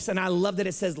voice. And I love that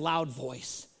it says loud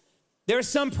voice. There are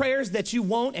some prayers that you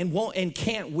won't and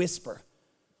can't whisper.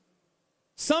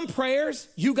 Some prayers,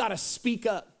 you got to speak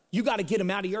up. You got to get them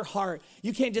out of your heart.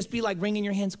 You can't just be like wringing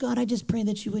your hands. God, I just pray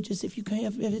that you would just, if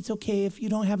it's okay, if you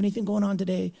don't have anything going on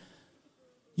today.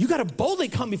 You got to boldly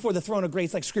come before the throne of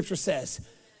grace like scripture says.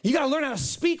 You got to learn how to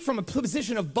speak from a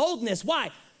position of boldness.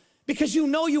 Why? Because you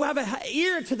know you have an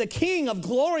ear to the King of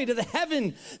glory, to the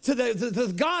heaven, to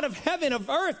the God of heaven, of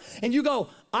earth. And you go,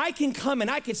 I can come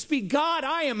and I can speak. God,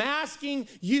 I am asking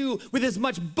you with as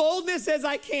much boldness as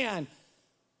I can.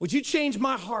 Would you change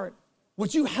my heart?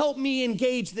 Would you help me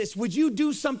engage this? Would you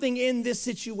do something in this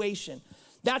situation?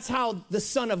 That's how the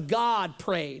Son of God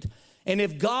prayed. And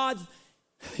if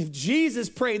Jesus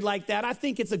prayed like that, I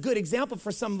think it's a good example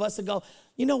for some of us to go,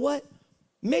 you know what?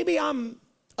 Maybe I'm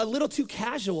a little too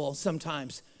casual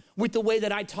sometimes with the way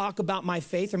that I talk about my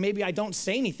faith, or maybe I don't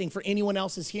say anything for anyone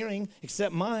else's hearing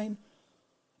except mine.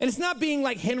 And it's not being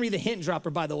like Henry the Hint Dropper,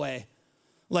 by the way.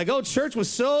 Like, oh, church was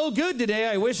so good today,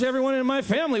 I wish everyone in my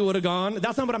family would have gone.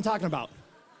 That's not what I'm talking about.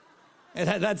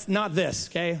 That's not this,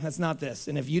 okay? That's not this.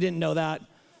 And if you didn't know that,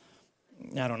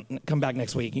 come back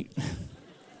next week.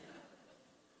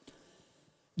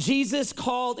 Jesus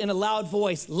called in a loud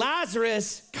voice,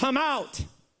 Lazarus, come out.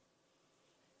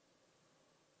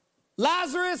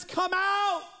 Lazarus, come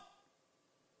out.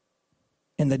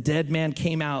 And the dead man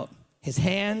came out, his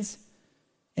hands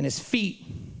and his feet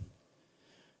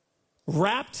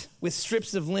wrapped with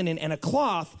strips of linen and a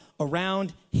cloth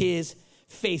around his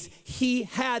face. He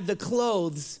had the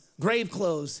clothes, grave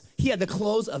clothes. He had the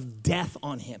clothes of death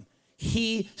on him.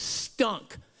 He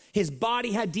stunk. His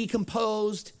body had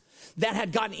decomposed. that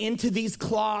had gotten into these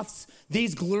cloths.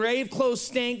 These grave clothes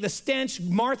stank. The stench,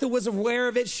 Martha was aware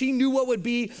of it. She knew what would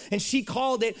be, and she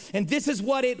called it, and this is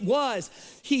what it was.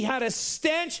 He had a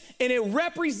stench, and it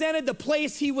represented the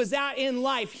place he was at in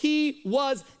life. He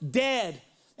was dead.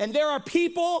 And there are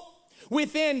people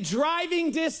within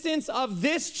driving distance of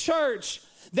this church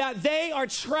that they are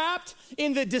trapped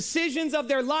in the decisions of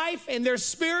their life, and their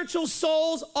spiritual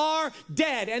souls are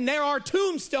dead. And there are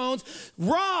tombstones,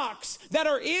 rocks that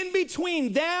are in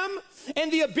between them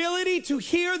and the ability to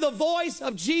hear the voice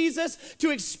of Jesus,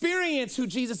 to experience who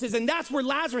Jesus is. And that's where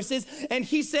Lazarus is. And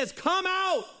he says, come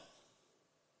out.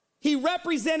 He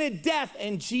represented death,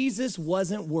 and Jesus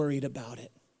wasn't worried about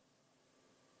it.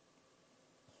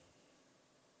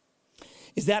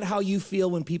 Is that how you feel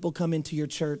when people come into your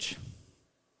church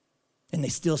and they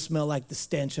still smell like the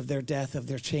stench of their death, of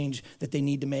their change that they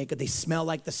need to make? Or they smell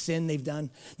like the sin they've done?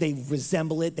 They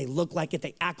resemble it, they look like it,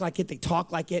 they act like it, they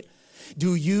talk like it.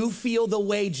 Do you feel the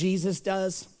way Jesus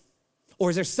does? Or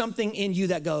is there something in you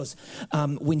that goes,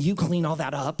 when you clean all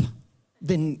that up,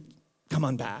 then come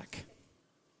on back?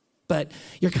 But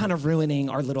you're kind of ruining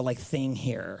our little thing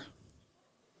here.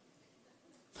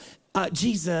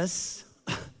 Jesus,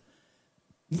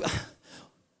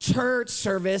 church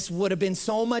service would have been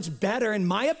so much better, in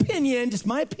my opinion, just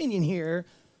my opinion here,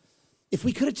 if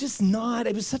we could have just not,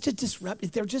 it was such a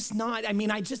disruptive, they're just not,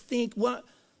 I just think, what?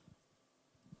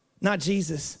 Not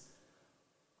Jesus.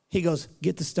 He goes,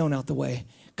 get the stone out the way.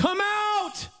 Come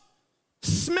out,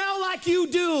 smell like you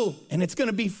do, and it's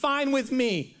gonna be fine with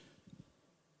me.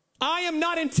 I am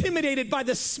not intimidated by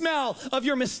the smell of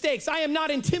your mistakes. I am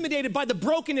not intimidated by the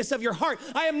brokenness of your heart.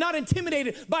 I am not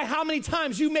intimidated by how many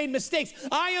times you made mistakes.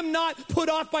 I am not put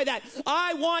off by that.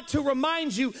 I want to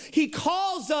remind you, he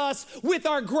calls us with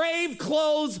our grave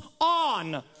clothes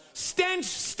on. Stench,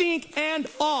 stink, and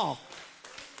all.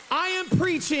 I am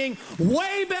preaching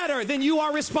way better than you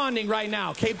are responding right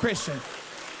now, Cape Christian.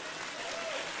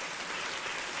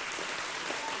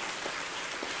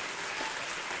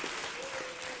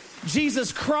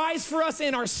 Jesus cries for us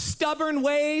in our stubborn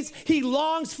ways. He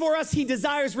longs for us. He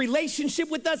desires relationship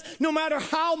with us. No matter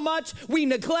how much we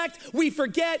neglect, we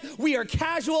forget, we are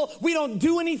casual, we don't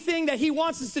do anything that he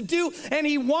wants us to do, and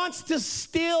he wants to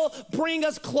still bring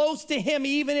us close to him,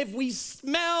 even if we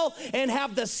smell and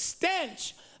have the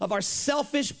stench of our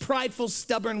selfish, prideful,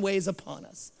 stubborn ways upon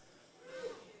us.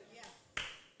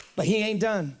 But he ain't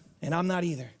done, and I'm not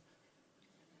either.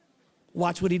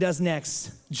 Watch what he does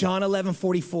next. John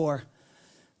 11:44.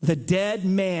 The dead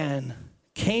man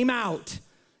came out,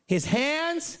 his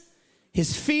hands,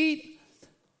 his feet,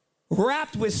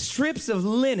 wrapped with strips of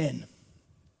linen,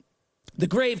 the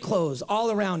grave clothes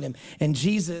all around him. And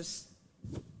Jesus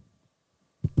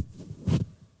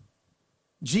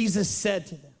said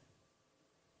to them,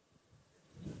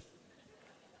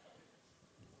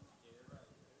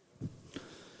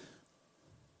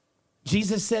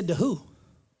 Jesus said to who?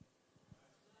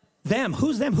 Them.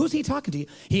 Who's them? Who's he talking to?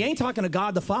 He ain't talking to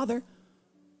God the Father.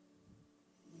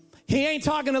 He ain't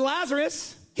talking to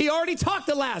Lazarus. He already talked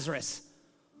to Lazarus.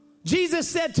 Jesus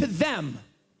said to them.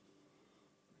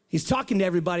 He's talking to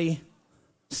everybody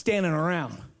standing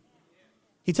around.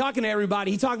 He's talking to everybody.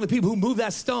 He's talking to the people who moved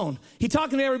that stone. He's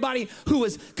talking to everybody who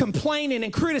was complaining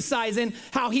and criticizing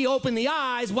how he opened the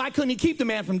eyes. Why couldn't he keep the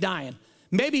man from dying?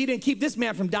 Maybe he didn't keep this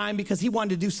man from dying because he wanted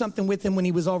to do something with him when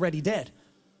he was already dead.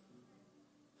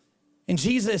 And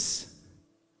Jesus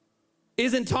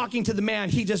isn't talking to the man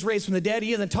he just raised from the dead.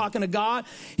 He isn't talking to God.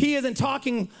 He isn't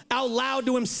talking out loud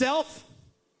to himself.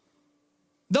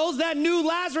 Those that knew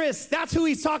Lazarus, that's who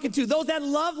he's talking to. Those that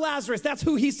love Lazarus, that's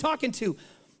who he's talking to.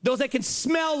 Those that can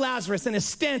smell Lazarus and his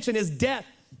stench and his death,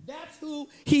 that's who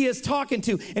he is talking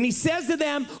to. And he says to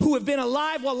them who have been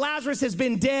alive while Lazarus has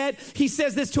been dead, he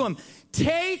says this to them,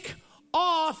 take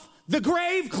off the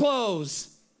grave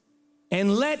clothes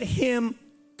and let him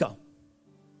go.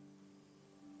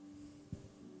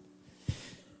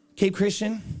 Cape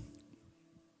Christian,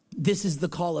 this is the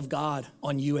call of God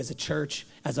on you as a church,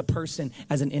 as a person,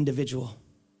 as an individual.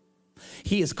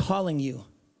 He is calling you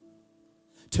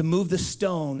to move the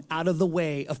stone out of the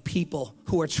way of people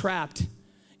who are trapped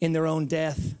in their own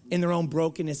death, in their own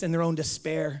brokenness, in their own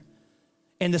despair.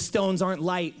 And the stones aren't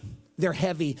light, they're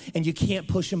heavy, and you can't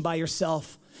push them by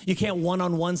yourself. You can't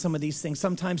one-on-one some of these things.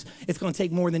 Sometimes it's gonna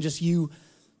take more than just you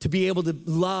to be able to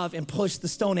love and push the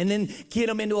stone and then get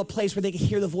them into a place where they can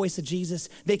hear the voice of Jesus.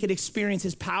 They can experience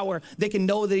his power. They can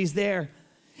know that he's there.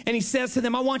 And he says to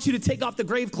them, I want you to take off the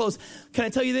grave clothes. Can I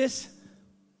tell you this?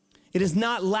 It is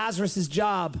not Lazarus's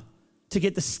job to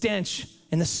get the stench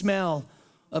and the smell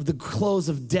of the clothes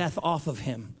of death off of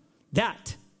him.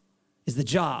 That is the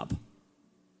job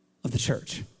of the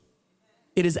church.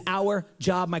 It is our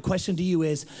job. My question to you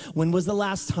is, when was the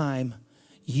last time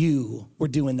you were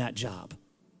doing that job?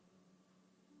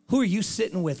 Who are you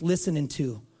sitting with, listening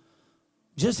to?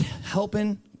 Just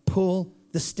helping pull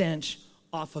the stench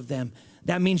off of them.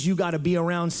 That means you got to be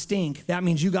around stink. That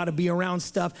means you got to be around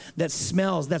stuff that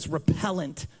smells, that's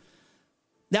repellent.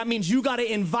 That means you got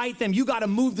to invite them. You got to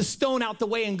move the stone out the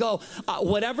way and go,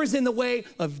 whatever's in the way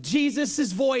of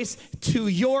Jesus's voice to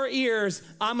your ears,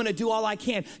 I'm going to do all I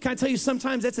can. Can I tell you,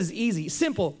 sometimes that's as easy,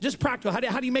 simple, just practical.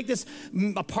 How do you make this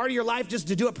a part of your life just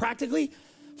to do it practically?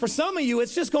 For some of you,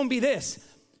 it's just going to be this.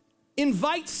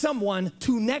 Invite someone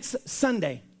to next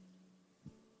Sunday.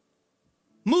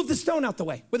 Move the stone out the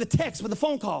way with a text, with a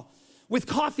phone call, with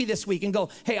coffee this week, and go,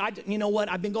 hey, you know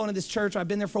what? I've been going to this church. I've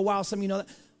been there for a while. Some of you know that.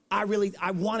 I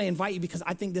want to invite you because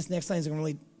I think this next Sunday is going to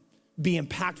really be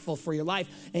impactful for your life.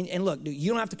 And look, dude, you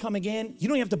don't have to come again. You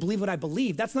don't have to believe what I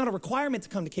believe. That's not a requirement to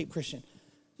come to Cape Christian.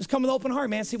 Just come with an open heart,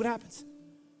 man. See what happens.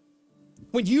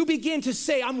 When you begin to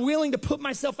say, I'm willing to put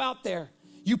myself out there,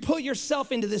 you put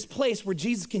yourself into this place where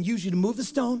Jesus can use you to move the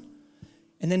stone.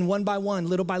 And then one by one,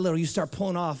 little by little, you start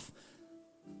pulling off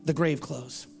the grave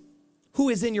clothes. Who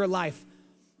is in your life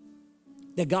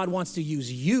that God wants to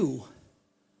use you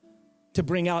to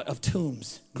bring out of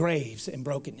tombs, graves, and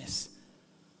brokenness?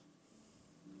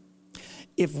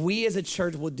 If we as a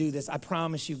church will do this, I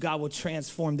promise you, God will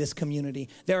transform this community.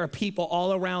 There are people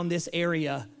all around this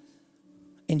area,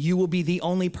 and you will be the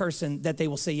only person that they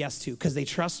will say yes to because they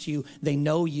trust you, they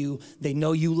know you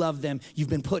love them. You've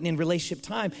been putting in relationship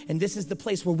time, and this is the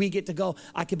place where we get to go,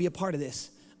 I could be a part of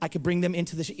this. I could bring them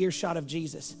into the earshot of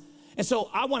Jesus. And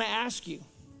so I want to ask you,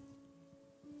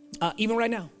 even right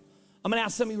now, I'm going to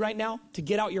ask some of you right now to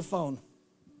get out your phone.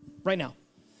 Right now.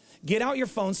 Get out your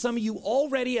phone. Some of you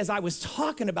already, as I was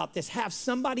talking about this, have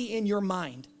somebody in your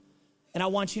mind. And I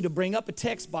want you to bring up a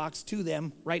text box to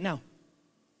them right now.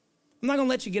 I'm not going to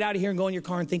let you get out of here and go in your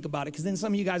car and think about it, because then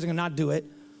some of you guys are going to not do it.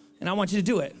 And I want you to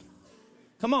do it.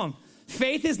 Come on.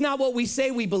 Faith is not what we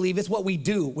say we believe. It's what we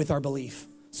do with our belief.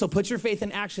 So put your faith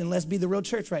in action. Let's be the real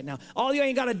church right now. All of you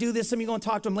ain't got to do this. Some of you going to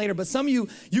talk to them later. But some of you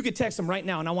could text them right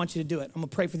now, and I want you to do it. I'm going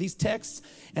to pray for these texts,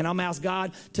 and I'm going to ask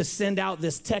God to send out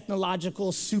this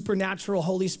technological, supernatural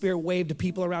Holy Spirit wave to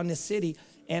people around this city.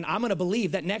 And I'm going to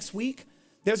believe that next week,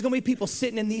 there's going to be people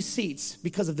sitting in these seats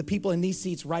because of the people in these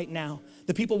seats right now.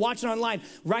 The people watching online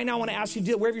right now, I want to ask you to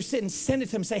do it. Wherever you're sitting, send it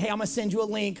to them. Say, hey, I'm going to send you a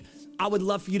link. I would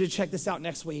love for you to check this out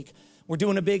next week. We're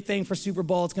doing a big thing for Super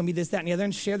Bowl. It's going to be this, that, and the other.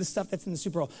 And share the stuff that's in the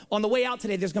Super Bowl. On the way out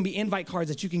today, there's going to be invite cards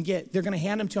that you can get. They're going to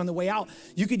hand them to you on the way out.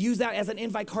 You could use that as an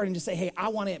invite card and just say, hey, I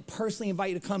want to personally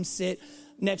invite you to come sit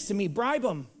next to me. Bribe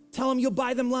them. Tell them you'll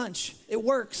buy them lunch. It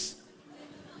works.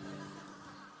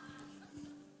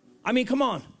 I mean, come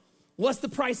on. What's the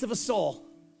price of a soul?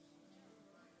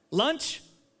 Lunch?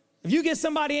 If you get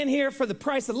somebody in here for the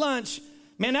price of lunch,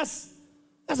 man, that's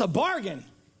a bargain.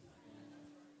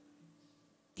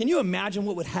 Can you imagine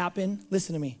what would happen?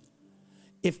 Listen to me.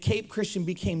 If Cape Christian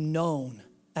became known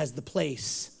as the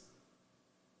place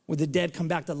where the dead come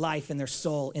back to life in their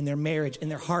soul, in their marriage, in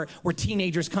their heart, where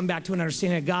teenagers come back to an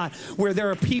understanding of God, where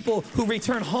there are people who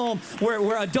return home,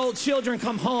 where adult children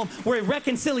come home, where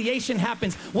reconciliation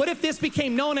happens. What if this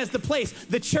became known as the place,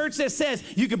 the church that says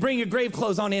you can bring your grave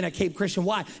clothes on in at Cape Christian?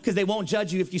 Why? Because they won't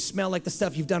judge you if you smell like the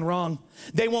stuff you've done wrong.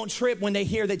 They won't trip when they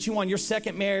hear that you on your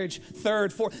second marriage,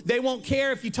 third, fourth. They won't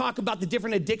care if you talk about the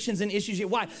different addictions and issues.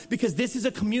 Why? Because this is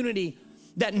a community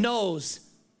that knows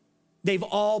they've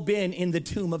all been in the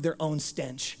tomb of their own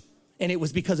stench. And it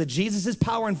was because of Jesus'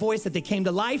 power and voice that they came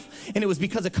to life. And it was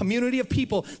because a community of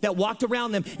people that walked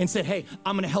around them and said, hey,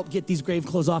 I'm going to help get these grave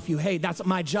clothes off you. Hey, that's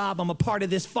my job. I'm a part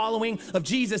of this following of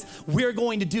Jesus. We're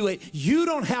going to do it. You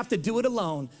don't have to do it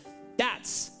alone.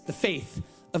 That's the faith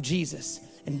of Jesus.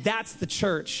 And that's the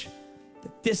church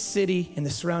that this city and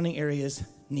the surrounding areas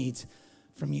needs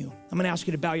from you. I'm going to ask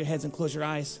you to bow your heads and close your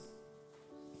eyes.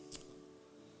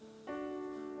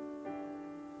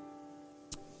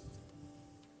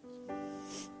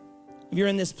 If you're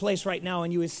in this place right now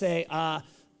and you would say,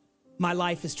 my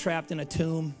life is trapped in a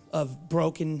tomb of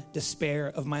broken despair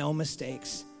of my own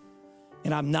mistakes,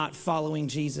 and I'm not following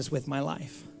Jesus with my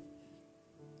life.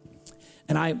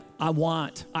 And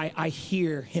I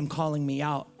hear him calling me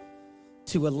out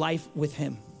to a life with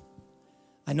him.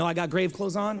 I know I got grave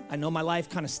clothes on. I know my life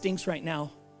kind of stinks right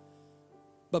now.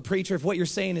 But preacher, if what you're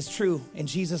saying is true and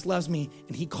Jesus loves me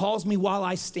and he calls me while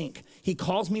I stink, he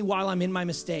calls me while I'm in my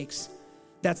mistakes,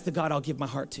 that's the God I'll give my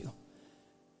heart to.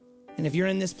 And if you're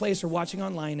in this place or watching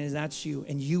online and that's you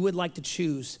and you would like to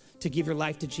choose to give your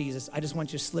life to Jesus, I just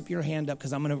want you to slip your hand up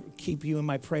because I'm going to keep you in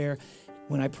my prayer.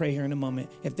 when I pray here in a moment.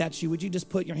 If that's you, would you just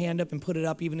put your hand up and put it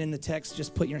up even in the text?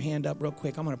 Just put your hand up real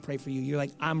quick. I'm going to pray for you. You're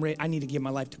like, I'm ready. I need to give my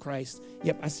life to Christ.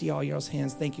 Yep, I see all y'all's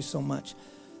hands. Thank you so much.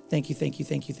 Thank you, thank you,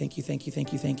 thank you, thank you, thank you,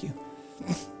 thank you, thank you.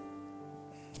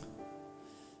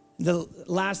 The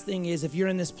last thing is, if you're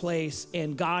in this place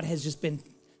and God has just been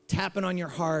tapping on your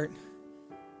heart,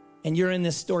 and you're in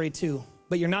this story too,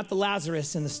 but you're not the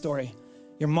Lazarus in the story.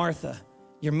 You're Martha,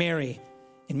 you're Mary,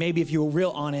 and maybe if you were real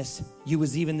honest, you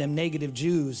was even them negative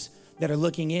Jews that are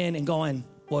looking in and going,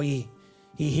 well, he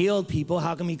healed people.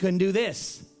 How come he couldn't do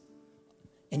this?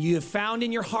 And you have found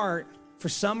in your heart, for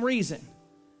some reason,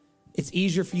 it's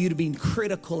easier for you to be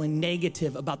critical and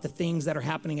negative about the things that are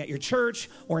happening at your church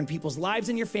or in people's lives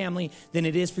in your family than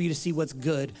it is for you to see what's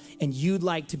good. And you'd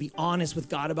like to be honest with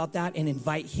God about that and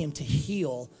invite him to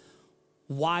heal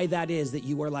why that is that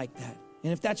you are like that.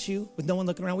 And if that's you, with no one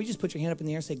looking around, will you just put your hand up in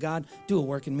the air and say, God, do a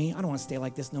work in me. I don't want to stay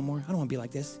like this no more. I don't want to be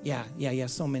like this. Yeah,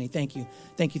 so many. Thank you.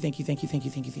 Thank you, thank you, thank you, thank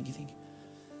you, thank you, thank you, thank you.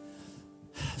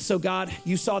 So God,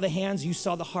 you saw the hands, you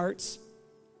saw the hearts.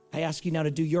 I ask you now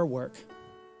to do your work.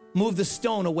 Move the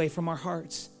stone away from our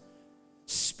hearts.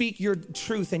 Speak your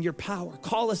truth and your power.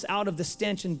 Call us out of the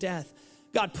stench and death.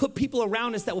 God, put people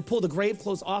around us that will pull the grave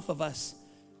clothes off of us.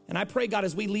 And I pray, God,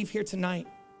 as we leave here tonight,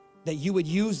 that you would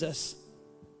use us.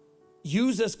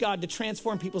 Use us, God, to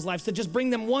transform people's lives, to just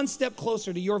bring them one step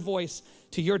closer to your voice,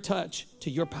 to your touch, to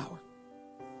your power.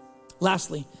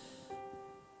 Lastly,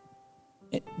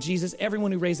 Jesus,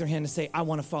 everyone who raised their hand to say, I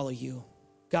want to follow you.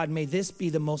 God, may this be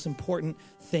the most important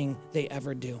thing they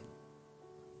ever do.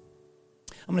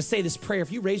 I'm going to say this prayer.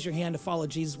 If you raise your hand to follow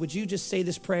Jesus, would you just say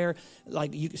this prayer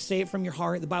like you say it from your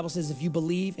heart? The Bible says if you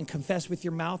believe and confess with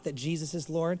your mouth that Jesus is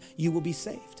Lord, you will be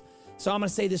saved. So I'm going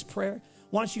to say this prayer.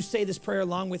 Why don't you say this prayer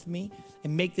along with me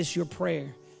and make this your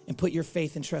prayer and put your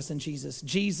faith and trust in Jesus.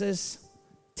 Jesus,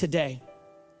 today,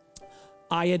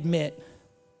 I admit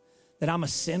that I'm a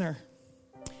sinner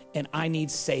and I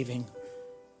need saving.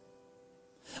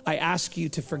 I ask you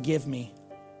to forgive me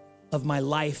of my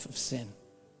life of sin.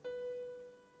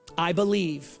 I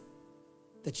believe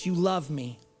that you love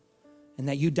me and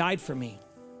that you died for me,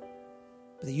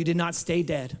 but that you did not stay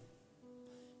dead.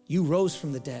 You rose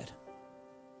from the dead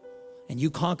and you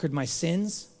conquered my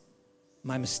sins,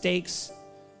 my mistakes,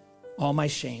 all my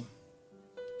shame.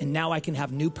 And now I can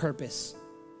have new purpose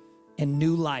and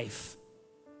new life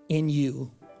in you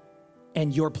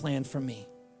and your plan for me.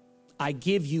 I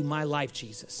give you my life,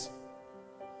 Jesus.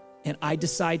 And I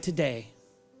decide today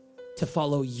to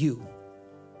follow you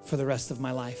for the rest of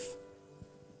my life.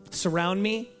 Surround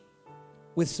me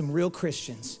with some real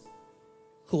Christians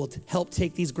who will help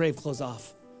take these grave clothes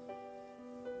off.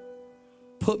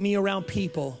 Put me around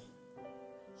people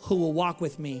who will walk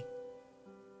with me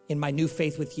in my new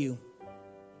faith with you.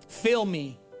 Fill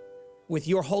me with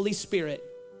your Holy Spirit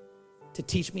to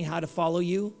teach me how to follow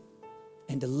you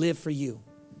and to live for you.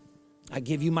 I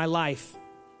give you my life.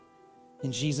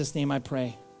 In Jesus' name I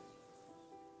pray.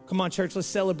 Come on, church, let's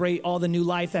celebrate all the new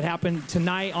life that happened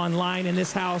tonight, online, in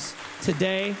this house,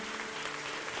 today.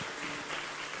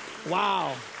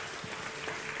 Wow.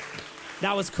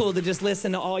 That was cool to just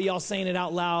listen to all y'all saying it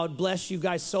out loud. Bless you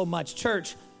guys so much.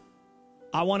 Church,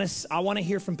 I want to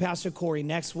hear from Pastor Corey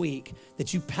next week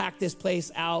that you pack this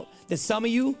place out, that some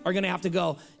of you are going to have to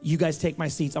go, you guys take my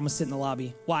seats. I'm going to sit in the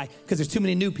lobby. Why? Because there's too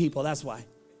many new people. That's why.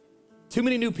 Too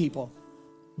many new people.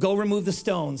 Go remove the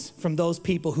stones from those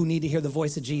people who need to hear the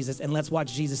voice of Jesus, and let's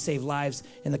watch Jesus save lives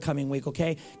in the coming week,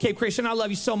 okay? Cape Christian, I love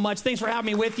you so much. Thanks for having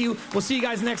me with you. We'll see you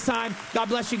guys next time. God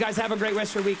bless you guys. Have a great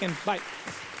rest of your weekend. Bye.